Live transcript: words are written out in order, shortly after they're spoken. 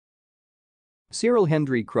Cyril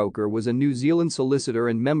Hendry Croker was a New Zealand solicitor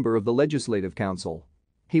and member of the Legislative Council.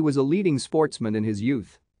 He was a leading sportsman in his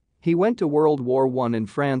youth. He went to World War I in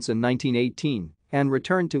France in 1918 and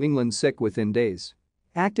returned to England sick within days.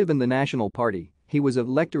 Active in the National Party, he was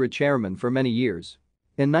electorate chairman for many years.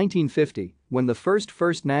 In 1950, when the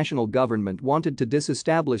first national government wanted to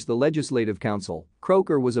disestablish the Legislative Council,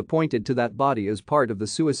 Croker was appointed to that body as part of the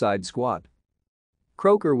Suicide Squad.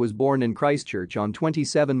 Croker was born in Christchurch on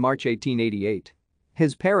 27 March 1888.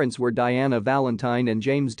 His parents were Diana Valentine and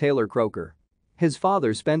James Taylor Croker. His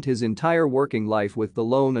father spent his entire working life with the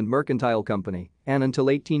Loan and Mercantile Company, and until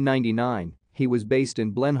 1899, he was based in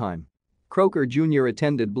Blenheim. Croker Jr.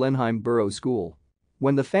 attended Blenheim Borough School.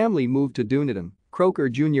 When the family moved to Dunedin, Croker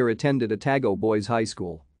Jr. attended Otago Boys High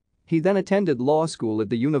School. He then attended law school at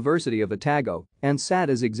the University of Otago and sat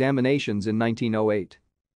his examinations in 1908.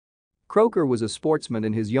 Croker was a sportsman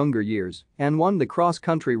in his younger years and won the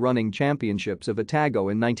cross-country running championships of Otago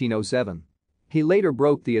in 1907. He later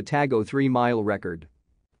broke the Otago 3-mile record.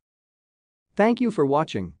 Thank you for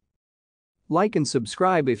watching. Like and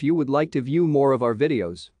subscribe if you would like to view more of our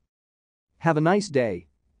videos. Have a nice day.